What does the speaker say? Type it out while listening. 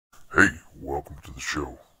welcome to the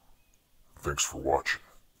show. Thanks for watching.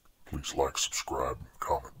 Please like, subscribe, and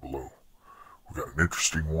comment below. We've got an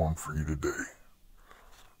interesting one for you today.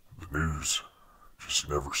 The news just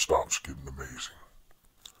never stops getting amazing.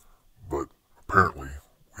 But apparently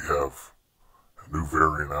we have a new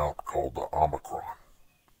variant out called the Omicron.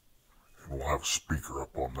 And we'll have a speaker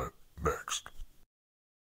up on that next.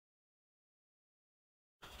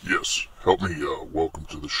 Yes, help me welcome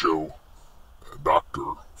to the show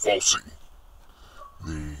Dr. Fauci,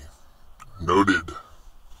 the noted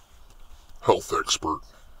health expert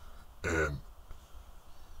and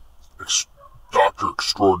doctor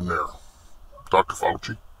extraordinaire. Dr.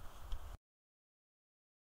 Fauci.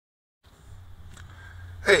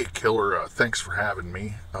 Hey, Killer, thanks for having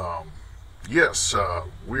me. Yes,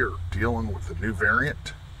 we're dealing with a new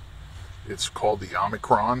variant. It's called the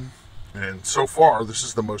Omicron, and so far this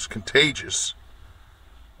is the most contagious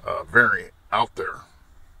variant out there.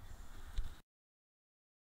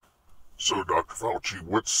 So, Dr. Fauci,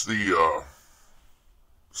 what's the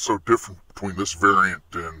so different between this variant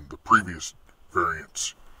and the previous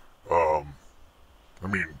variants? I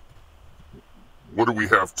mean, what do we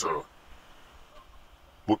have to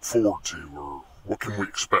look forward to, or what can we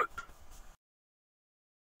expect?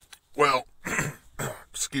 Well,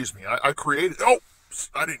 excuse me, I created... Oh,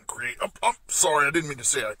 I didn't create... I'm sorry, I didn't mean to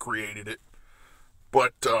say I created it.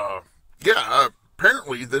 But, yeah,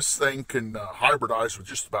 apparently this thing can hybridize with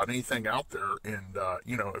just about anything out there. And,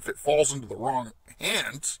 you know, if it falls into the wrong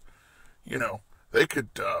hands, you know, they could,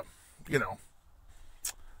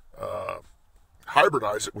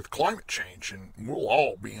 hybridize it with climate change. And we'll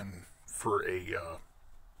all be in for a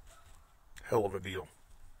hell of a deal.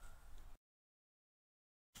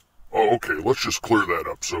 Oh, okay, let's just clear that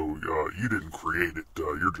up. So, you didn't create it,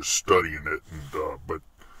 you're just studying it, and, but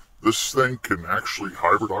this thing can actually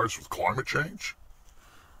hybridize with climate change?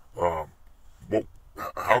 Well,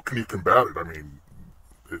 how can you combat it? I mean,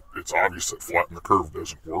 it's obvious that flatten the curve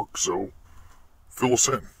doesn't work, so fill us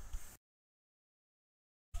in.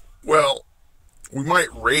 Well, we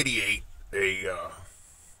might radiate a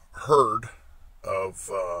herd of,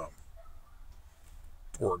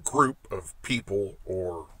 or a group of people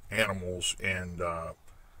or animals, and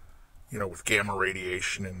you know, with gamma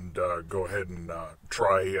radiation, and go ahead and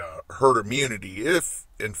try herd immunity if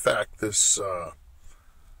in fact this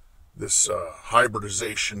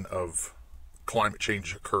hybridization of climate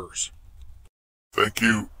change occurs. Thank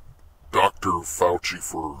you, Dr. Fauci,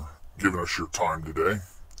 for giving us your time today.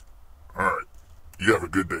 All right, you have a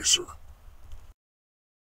good day, sir.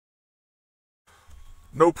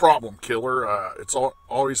 No problem, Killer. It's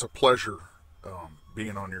always a pleasure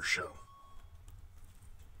being on your show.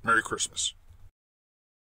 Merry Christmas.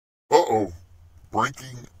 Uh-oh.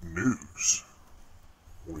 Breaking news.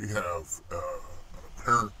 We have an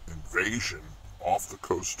apparent invasion off the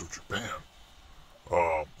coast of Japan.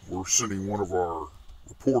 We're sending one of our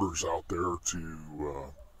reporters out there to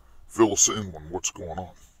fill us in on what's going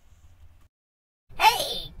on.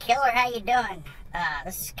 Hey, Killer, how you doing?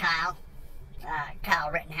 This is Kyle.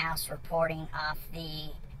 Kyle Rittenhouse reporting off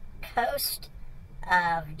the coast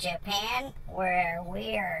of Japan, where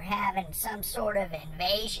we're having some sort of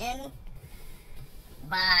invasion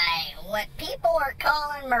by what people are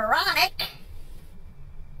calling moronic,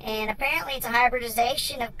 and apparently it's a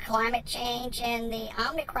hybridization of climate change and the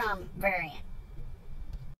Omicron variant.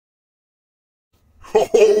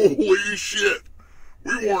 Holy shit!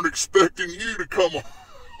 We weren't expecting you to come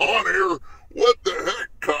on air. What the heck,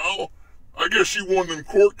 Kyle? I guess you won them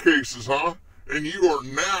court cases, huh? And you are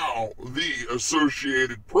now the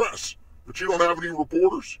Associated Press. But you don't have any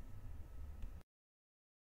reporters?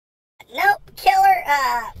 Nope, Killer.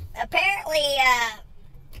 Apparently,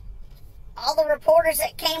 all the reporters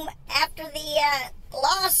that came after the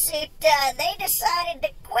lawsuit, they decided to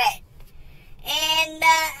quit. And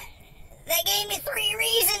they gave me 3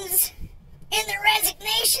 reasons in their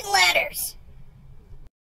resignation letters.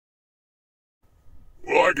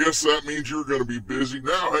 Well, I guess that means you're going to be busy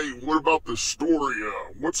now. Hey, what about this story?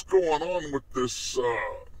 What's going on with this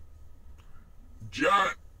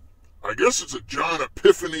giant, I guess it's a giant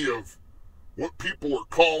epiphany of what people are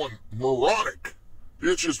calling moronic.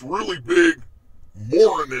 It's just really big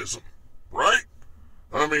moronism, right?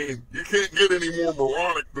 I mean, you can't get any more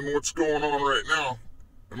moronic than what's going on right now.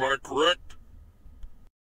 Am I correct?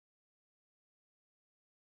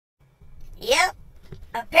 Yep.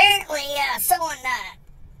 Apparently, someone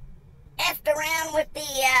effed around with the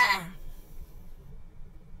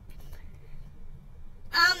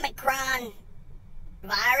Omicron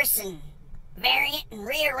virus and variant and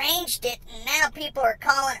rearranged it, and now people are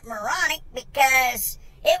calling it moronic because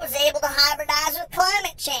it was able to hybridize with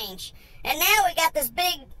climate change. And now we got this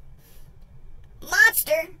big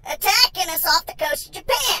monster attacking us off the coast of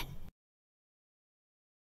Japan.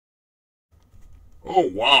 Oh,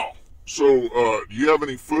 wow. So, do you have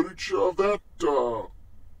any footage of that,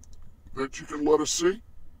 that you can let us see?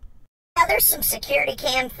 Now, there's some security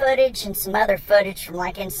cam footage and some other footage from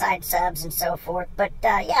like inside subs and so forth. But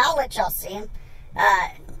yeah, I'll let y'all see them.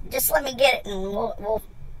 Just let me get it and we'll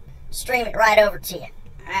stream it right over to you.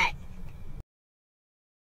 All right.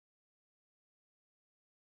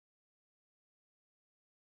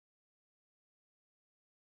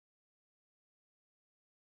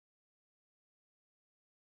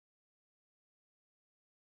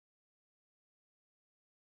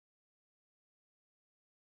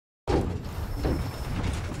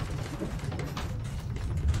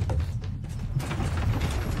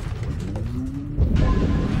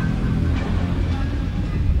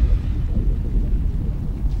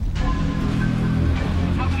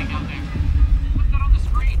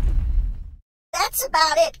 That's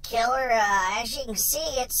about it, Killer. As you can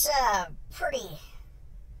see, it's pretty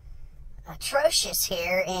atrocious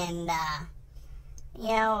here, and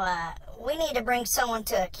we need to bring someone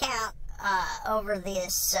to account over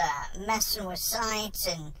this messing with science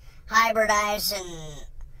and hybridizing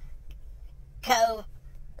the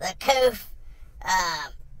coof,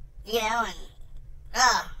 and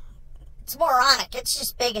it's moronic. It's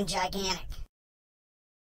just big and gigantic.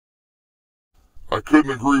 I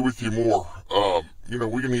couldn't agree with you more.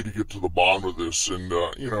 We need to get to the bottom of this, and,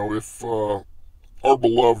 if our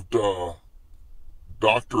beloved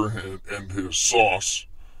doctor and his sauce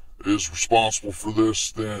is responsible for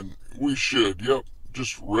this, then we should,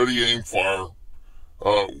 just ready, aim, fire.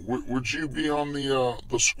 Would you be on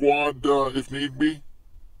the squad if need be?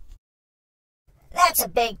 That's a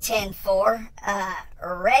Big 10-4.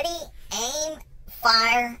 Ready, aim,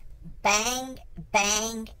 fire, bang,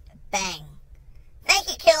 bang, bang. Thank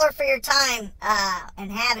you, Killer, for your time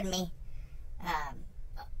and having me.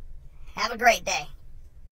 Have a great day.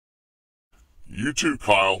 You too,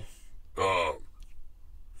 Kyle.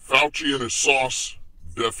 Fauci and his sauce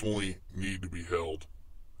definitely need to be held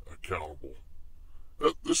accountable.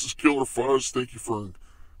 This is Killer Fuzz. Thank you for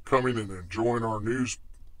coming and enjoying our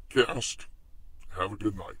newscast. Have a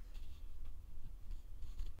good night.